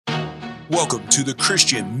Welcome to the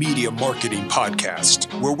Christian Media Marketing Podcast,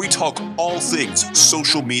 where we talk all things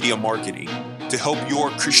social media marketing to help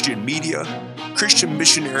your Christian media, Christian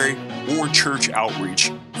missionary, or church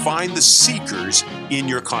outreach find the seekers in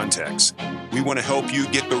your context. We want to help you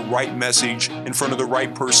get the right message in front of the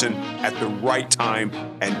right person at the right time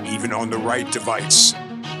and even on the right device.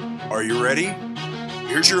 Are you ready?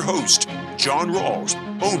 Here's your host, John Rawls,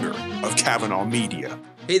 owner of Kavanaugh Media.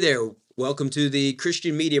 Hey there. Welcome to the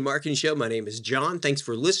Christian Media Marketing Show. My name is John. Thanks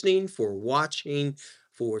for listening, for watching,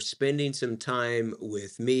 for spending some time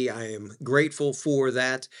with me. I am grateful for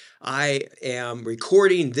that. I am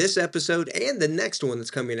recording this episode and the next one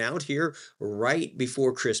that's coming out here right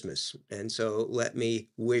before Christmas. And so let me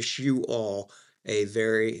wish you all a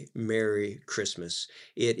very Merry Christmas.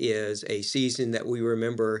 It is a season that we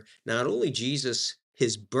remember not only Jesus,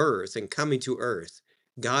 his birth and coming to earth,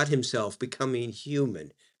 God himself becoming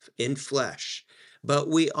human in flesh, but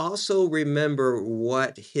we also remember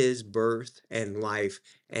what his birth and life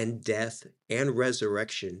and death and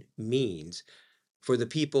resurrection means for the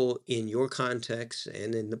people in your context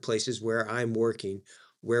and in the places where I'm working,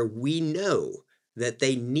 where we know that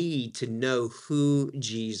they need to know who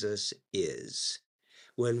Jesus is.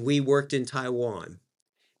 When we worked in Taiwan,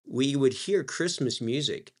 we would hear Christmas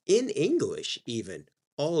music in English even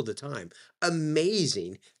all the time.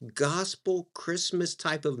 Amazing gospel Christmas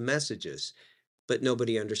type of messages, but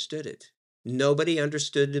nobody understood it. Nobody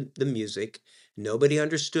understood the music. Nobody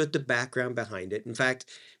understood the background behind it. In fact,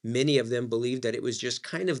 many of them believed that it was just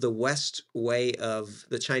kind of the West way of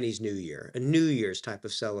the Chinese New Year, a New Year's type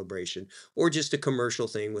of celebration, or just a commercial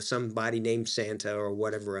thing with somebody named Santa or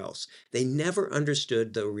whatever else. They never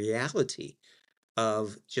understood the reality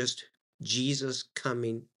of just Jesus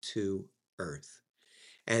coming to earth.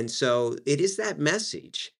 And so it is that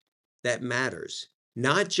message that matters,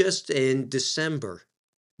 not just in December,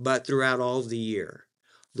 but throughout all of the year.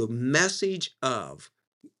 The message of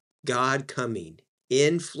God coming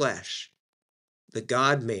in flesh, the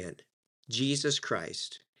God-man, Jesus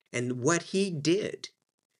Christ, and what he did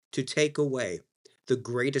to take away the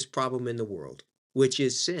greatest problem in the world, which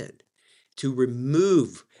is sin, to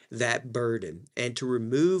remove that burden and to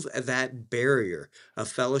remove that barrier of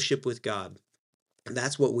fellowship with God.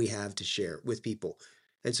 That's what we have to share with people.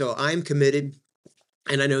 And so I'm committed,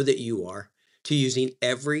 and I know that you are, to using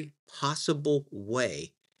every possible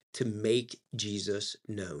way to make Jesus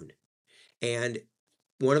known. And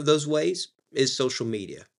one of those ways is social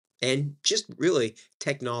media and just really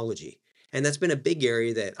technology. And that's been a big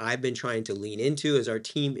area that I've been trying to lean into as our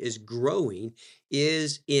team is growing,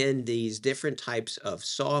 is in these different types of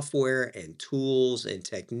software and tools and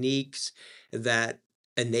techniques that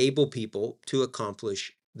enable people to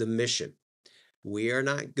accomplish the mission. We are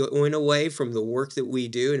not going away from the work that we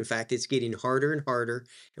do. In fact, it's getting harder and harder,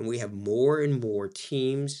 and we have more and more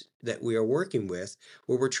teams that we are working with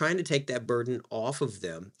where we're trying to take that burden off of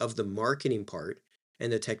them, of the marketing part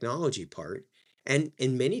and the technology part, and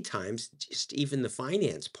many times just even the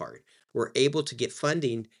finance part. We're able to get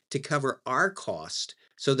funding to cover our cost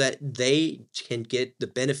so that they can get the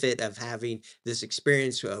benefit of having this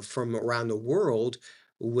experience from around the world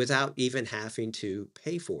without even having to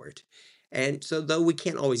pay for it. And so, though we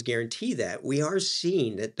can't always guarantee that, we are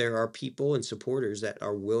seeing that there are people and supporters that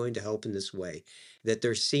are willing to help in this way, that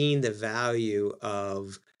they're seeing the value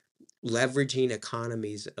of leveraging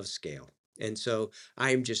economies of scale. And so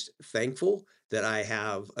I'm just thankful that I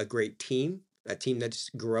have a great team, a team that's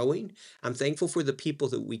growing. I'm thankful for the people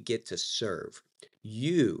that we get to serve.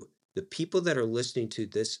 You, the people that are listening to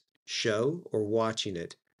this show or watching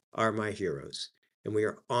it, are my heroes. And we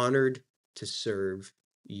are honored to serve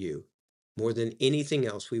you. More than anything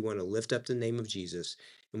else, we want to lift up the name of Jesus,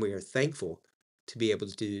 and we are thankful to be able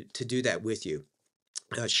to do that with you.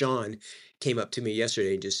 Sean came up to me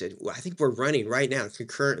yesterday and just said, well, I think we're running right now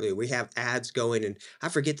concurrently. We have ads going, and I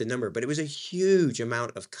forget the number, but it was a huge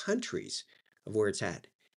amount of countries of where it's at.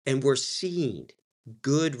 And we're seeing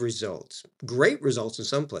good results, great results in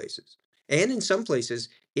some places. And in some places,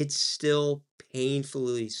 it's still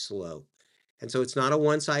painfully slow. And so it's not a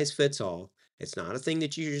one size fits all. It's not a thing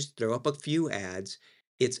that you just throw up a few ads.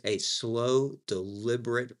 It's a slow,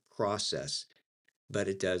 deliberate process, but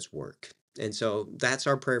it does work. And so that's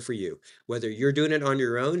our prayer for you. Whether you're doing it on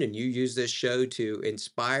your own and you use this show to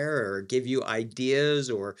inspire or give you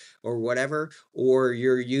ideas or whatever, or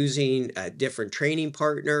you're using a different training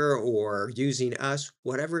partner or using us,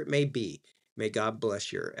 whatever it may be, May God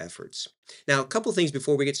bless your efforts. Now, a couple things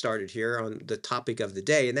before we get started here on the topic of the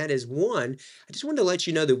day, and that is one, I just wanted to let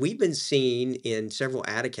you know that we've been seeing in several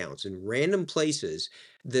ad accounts in random places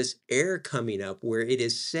this error coming up where it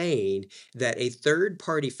is saying that a third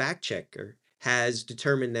party fact checker has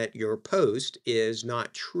determined that your post is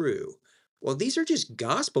not true. Well, these are just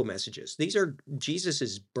gospel messages. These are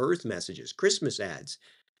Jesus's birth messages, Christmas ads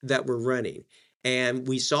that we're running. And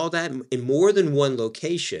we saw that in more than one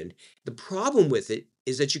location. The problem with it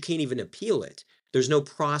is that you can't even appeal it. There's no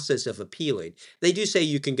process of appealing. They do say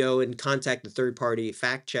you can go and contact the third party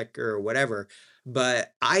fact checker or whatever,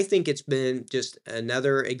 but I think it's been just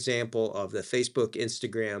another example of the Facebook,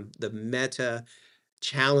 Instagram, the Meta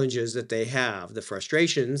challenges that they have, the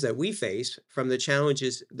frustrations that we face from the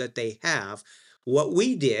challenges that they have. What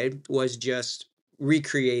we did was just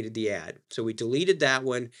recreated the ad. So we deleted that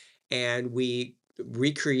one and we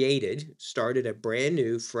started a brand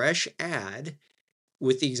new, fresh ad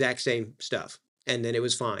with the exact same stuff. And then it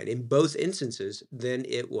was fine. In both instances, then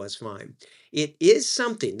it was fine. It is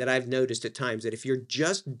something that I've noticed at times that if you're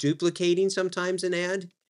just duplicating sometimes an ad,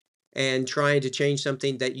 and trying to change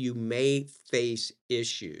something that you may face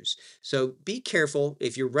issues. So be careful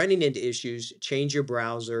if you're running into issues, change your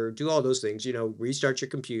browser, do all those things, restart your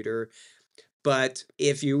computer. But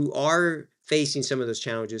if you are facing some of those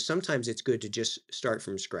challenges, sometimes it's good to just start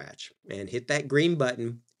from scratch and hit that green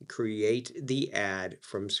button, create the ad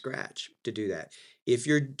from scratch to do that. If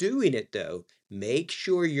you're doing it though, make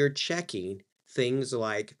sure you're checking things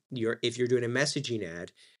like if you're doing a messaging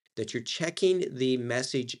ad, that you're checking the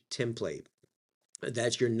message template,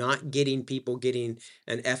 that you're not getting people getting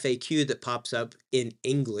an FAQ that pops up in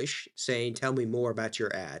English saying, tell me more about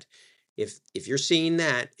your ad. If you're seeing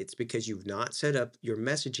that, it's because you've not set up your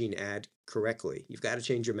messaging ad correctly. You've got to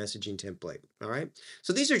change your messaging template. All right.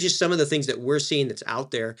 So these are just some of the things that we're seeing that's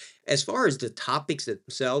out there. As far as the topics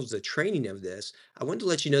themselves, the training of this, I wanted to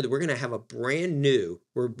let you know that we're going to have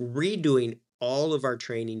we're redoing all of our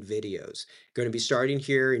training videos. Going to be starting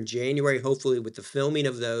here in January, hopefully with the filming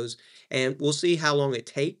of those, and we'll see how long it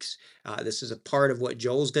takes. This is a part of what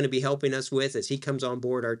Joel's going to be helping us with as he comes on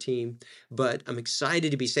board our team. But I'm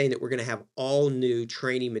excited to be saying that we're going to have all new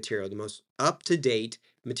training material, the most up-to-date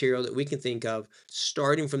material that we can think of,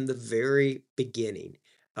 starting from the very beginning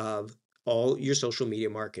of all your social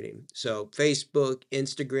media marketing. So Facebook,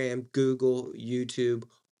 Instagram, Google, YouTube,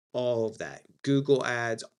 all of that, Google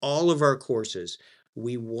Ads, all of our courses.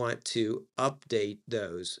 We want to update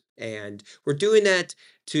those. And we're doing that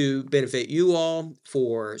to benefit you all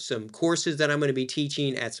for some courses that I'm going to be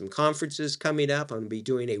teaching at some conferences coming up. I'm going to be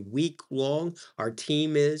doing a week long, our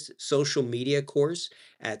team is social media course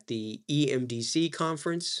at the EMDC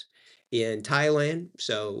conference in Thailand.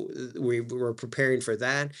 So we're preparing for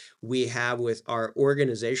that. We have with our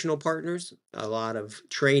organizational partners a lot of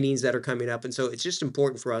trainings that are coming up. And so it's just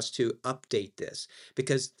important for us to update this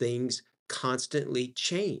because things constantly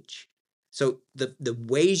change. So the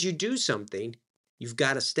ways you do something, you've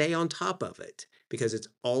got to stay on top of it because it's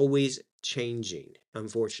always changing,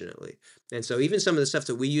 unfortunately. And so even some of the stuff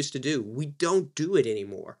that we used to do, we don't do it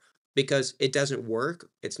anymore because it doesn't work,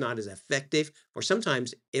 it's not as effective, or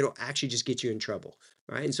sometimes it'll actually just get you in trouble.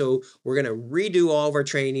 Right. And so we're going to redo all of our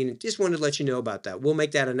training and just wanted to let you know about that. We'll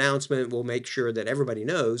make that announcement. We'll make sure that everybody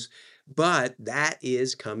knows, but that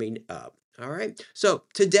is coming up. All right. So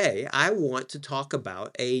today I want to talk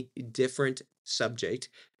about a different subject,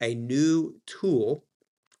 a new tool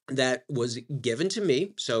that was given to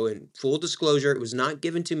me. So in full disclosure, it was not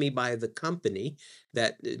given to me by the company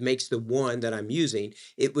that makes the one that I'm using.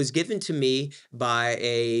 It was given to me by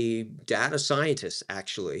a data scientist,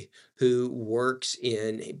 actually, who works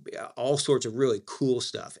in all sorts of really cool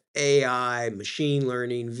stuff, AI, machine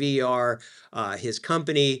learning, VR. His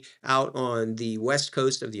company out on the West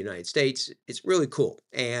Coast of the United States, it's really cool.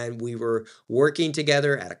 And we were working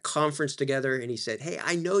together at a conference together, and he said, hey,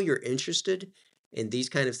 I know you're interested in these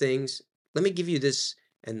kind of things. Let me give you this,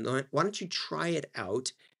 and why don't you try it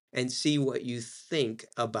out and see what you think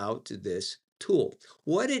about this tool?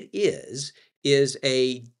 What it is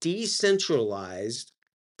a decentralized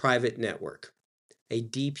private network, a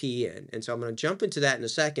DPN. And so I'm going to jump into that in a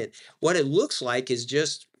second. What it looks like is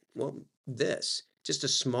just, well, just a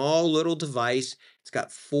small little device. It's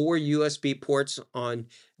got 4 USB ports on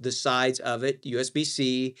the sides of it,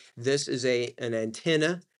 USB-C. This is an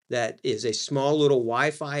antenna that is a small little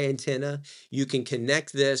Wi-Fi antenna. You can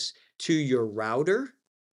connect this to your router,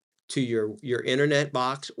 to your internet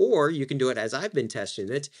box, or you can do it as I've been testing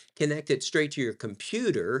it, connect it straight to your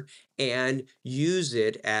computer and use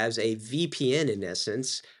it as a VPN in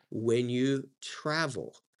essence when you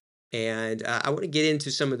travel. And I want to get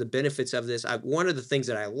into some of the benefits of this. One of the things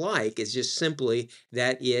that I like is just simply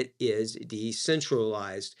that it is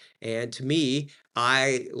decentralized. And to me,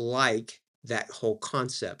 I like that whole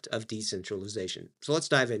concept of decentralization. So let's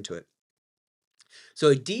dive into it. So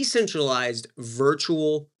a decentralized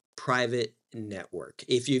virtual private network.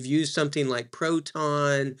 If you've used something like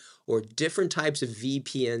Proton or different types of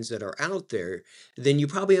VPNs that are out there, then you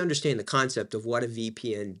probably understand the concept of what a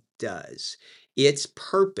VPN does. Its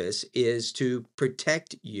purpose is to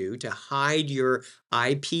protect you, to hide your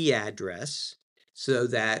IP address so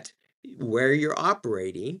that where you're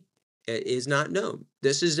operating is not known.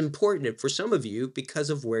 This is important for some of you because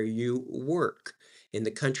of where you work. In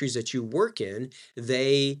the countries that you work in,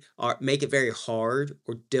 they are make it very hard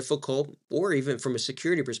or difficult, or even from a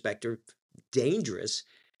security perspective, dangerous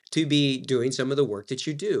to be doing some of the work that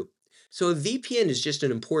you do. So a VPN is just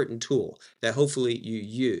an important tool that hopefully you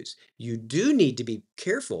use. You do need to be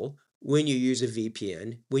careful when you use a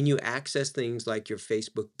VPN, when you access things like your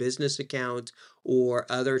Facebook business account or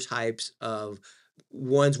other types of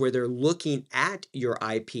ones where they're looking at your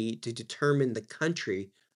IP to determine the country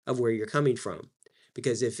of where you're coming from.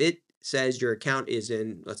 Because if it says your account is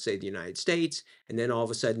in, let's say, the United States, and then all of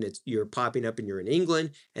a sudden you're popping up and you're in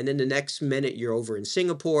England, and then the next minute you're over in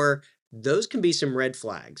Singapore, those can be some red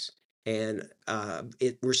flags. And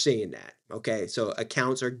we're seeing that. Okay, so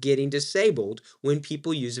accounts are getting disabled when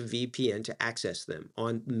people use a VPN to access them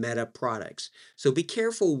on Meta products. So be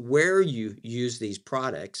careful where you use these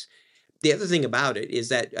products. The other thing about it is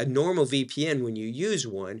that a normal VPN, when you use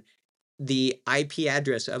one, the IP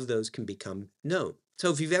address of those can become known. So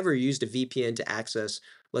if you've ever used a VPN to access,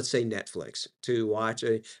 let's say Netflix, to watch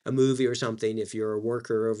a movie or something, if you're a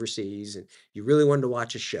worker overseas and you really wanted to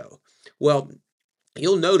watch a show, well,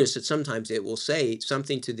 you'll notice that sometimes it will say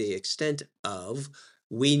something to the extent of,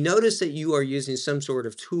 we notice that you are using some sort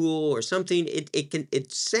of tool or something.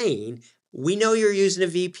 It's saying, we know you're using a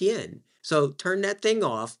VPN. So turn that thing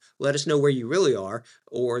off, let us know where you really are,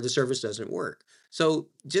 or the service doesn't work. So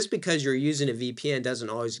just because you're using a VPN doesn't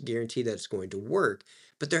always guarantee that it's going to work.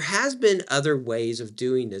 But there has been other ways of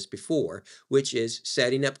doing this before, which is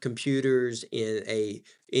setting up computers in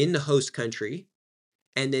the host country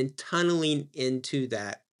and then tunneling into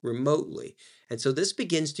that remotely. And so this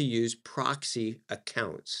begins to use proxy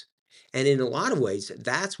accounts. And in a lot of ways,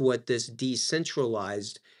 that's what this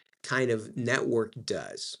decentralized kind of network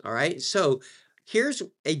does. All right. So here's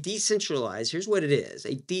what it is.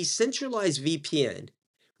 A decentralized VPN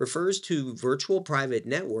refers to virtual private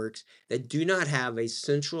networks that do not have a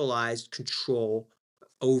centralized control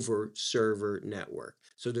over server network.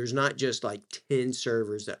 So there's not just like 10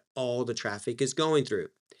 servers that all the traffic is going through.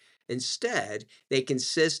 Instead, they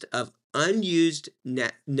consist of unused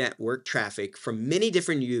network traffic from many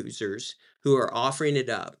different users who are offering it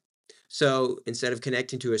up. So instead of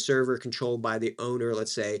connecting to a server controlled by the owner,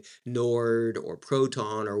 let's say Nord or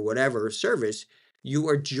Proton or whatever service, you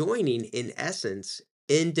are joining, in essence,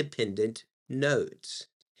 independent nodes.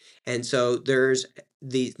 And so there's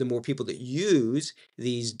the more people that use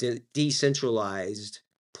these decentralized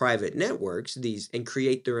private networks, these and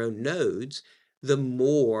create their own nodes, the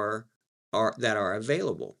more are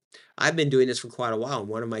available. I've been doing this for quite a while, and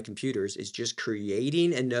one of my computers is just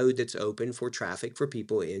creating a node that's open for traffic for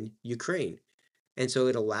people in Ukraine. And so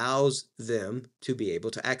it allows them to be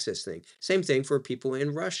able to access things. Same thing for people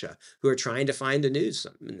in Russia who are trying to find the news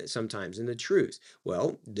sometimes and the truth.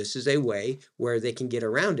 Well, this is a way where they can get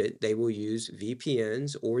around it. They will use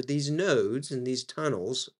VPNs or these nodes and these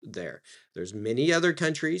tunnels there. There's many other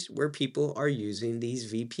countries where people are using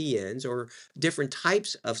these VPNs or different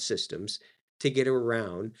types of systems to get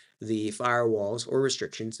around the firewalls or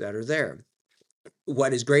restrictions that are there.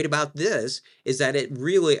 What is great about this is that it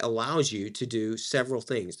really allows you to do several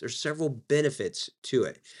things. There's several benefits to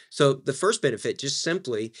it. So the first benefit just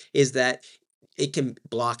simply is that it can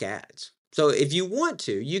block ads. So if you want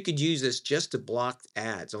to, you could use this just to block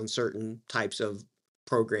ads on certain types of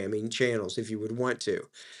programming channels if you would want to.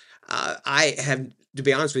 I have, to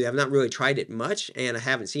be honest with you, I've not really tried it much and I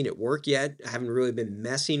haven't seen it work yet. I haven't really been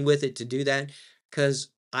messing with it to do that because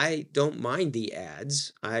I don't mind the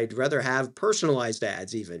ads. I'd rather have personalized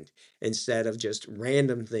ads even instead of just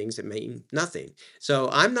random things that mean nothing. So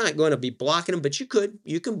I'm not going to be blocking them, but you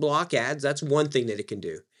can block ads. That's one thing that it can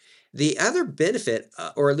do. The other benefit,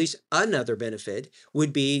 or at least another benefit,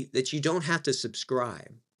 would be that you don't have to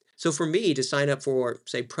subscribe. So for me to sign up for,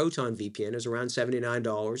 say, Proton VPN is around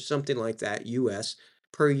 $79, something like that, US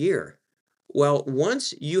per year. Well,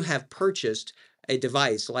 once you have purchased a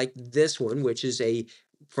device like this one, which is a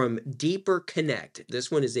from Deeper Connect,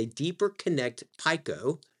 this one is a Deeper Connect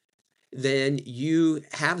Pico. then you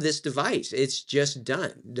have this device. It's just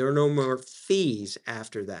done. There are no more fees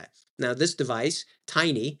after that. Now, this device,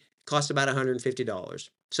 tiny, costs about $150.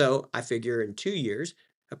 So I figure in 2 years,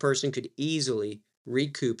 a person could easily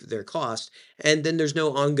recoup their cost, and then there's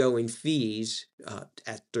no ongoing fees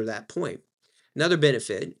after that point. Another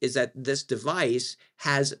benefit is that this device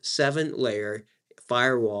has 7-layer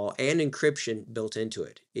firewall and encryption built into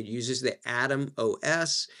it. It uses the Atom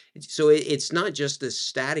OS, so it's not just this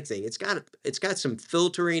static thing. It's got some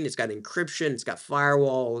filtering, it's got encryption, it's got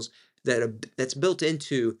firewalls that's built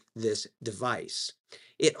into this device.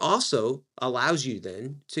 It also allows you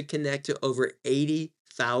then to connect to over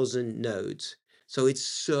 80,000 nodes. So it's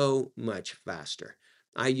so much faster.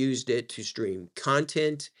 I used it to stream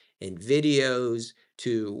content and videos,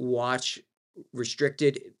 to watch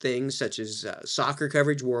restricted things such as soccer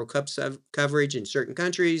coverage, World Cup coverage in certain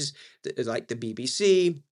countries, like the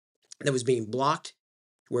BBC, that was being blocked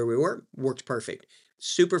where we were. Worked perfect.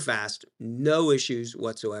 Super fast, no issues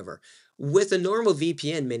whatsoever. With a normal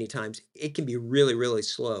VPN, many times it can be really, really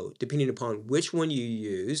slow, depending upon which one you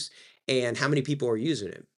use and how many people are using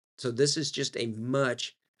it. So this is just a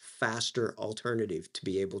much faster alternative to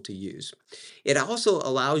be able to use. It also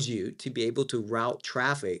allows you to be able to route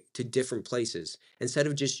traffic to different places instead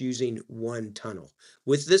of just using one tunnel.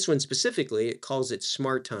 With this one specifically, it calls it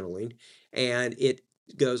smart tunneling, and it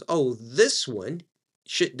goes, oh, this one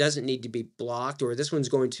doesn't need to be blocked, or this one's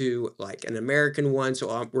going to like an American one,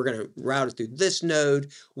 so we're going to route it through this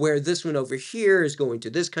node, where this one over here is going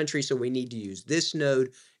to this country, so we need to use this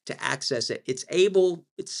node to access it.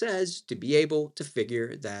 It says, to be able to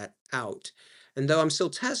figure that out. And though I'm still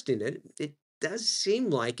testing it, it does seem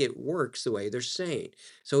like it works the way they're saying.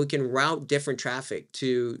 So it can route different traffic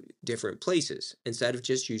to different places instead of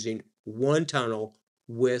just using one tunnel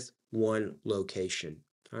with one location.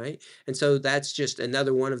 All right. And so that's just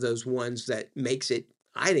another one of those ones that makes it,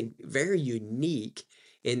 I think, very unique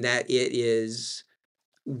in that it is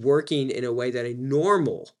working in a way that a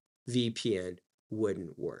normal VPN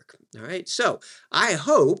wouldn't work. All right. So I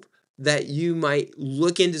hope that you might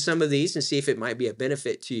look into some of these and see if it might be a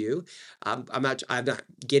benefit to you. I'm not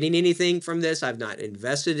getting anything from this. I've not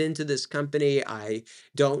invested into this company. I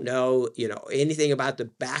don't know, anything about the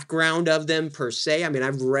background of them per se. I mean,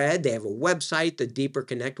 I've read, they have a website, the Deeper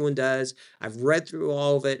Connect one does. I've read through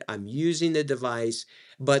all of it. I'm using the device,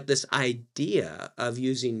 but this idea of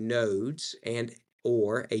using nodes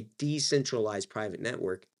or a decentralized private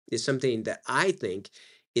network is something that I think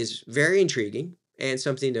is very intriguing and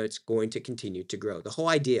something that's going to continue to grow. The whole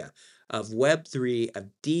idea of Web3, of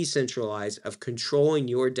decentralized, of controlling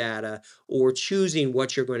your data or choosing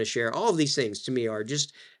what you're going to share, all of these things to me are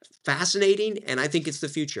just fascinating, and I think it's the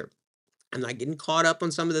future. I'm not getting caught up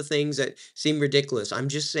on some of the things that seem ridiculous. I'm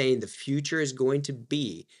just saying the future is going to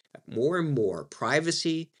be more and more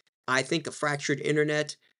privacy. I think a fractured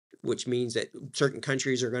internet, which means that certain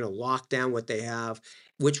countries are going to lock down what they have,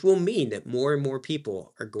 which will mean that more and more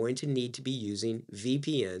people are going to need to be using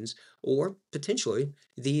VPNs or potentially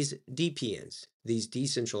these DPNs, these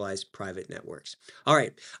decentralized private networks. All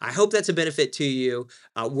right. I hope that's a benefit to you.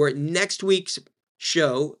 We're next week's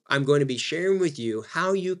show, I'm going to be sharing with you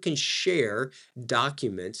how you can share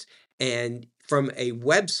documents and from a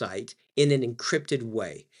website in an encrypted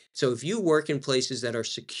way. So if you work in places that are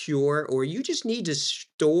secure, or you just need to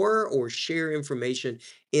store or share information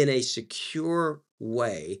in a secure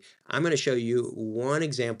way, I'm going to show you one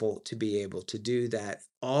example to be able to do that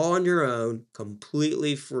all on your own,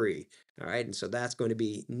 completely free. All right. And so that's going to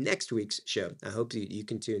be next week's show. I hope you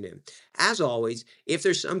can tune in. As always, if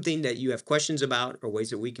there's something that you have questions about or ways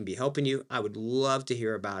that we can be helping you, I would love to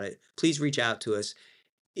hear about it. Please reach out to us.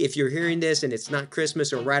 If you're hearing this and it's not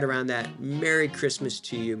Christmas or right around that, Merry Christmas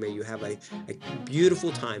to you. May you have a beautiful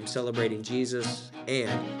time celebrating Jesus and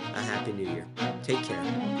a Happy New Year. Take care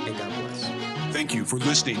and God bless. Thank you for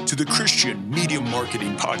listening to the Christian Media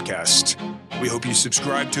Marketing Podcast. We hope you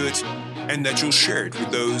subscribe to it and that you'll share it with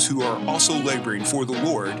those who are also laboring for the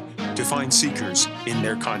Lord to find seekers in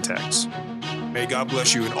their contacts. May God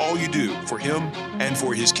bless you in all you do for Him and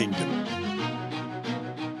for His kingdom.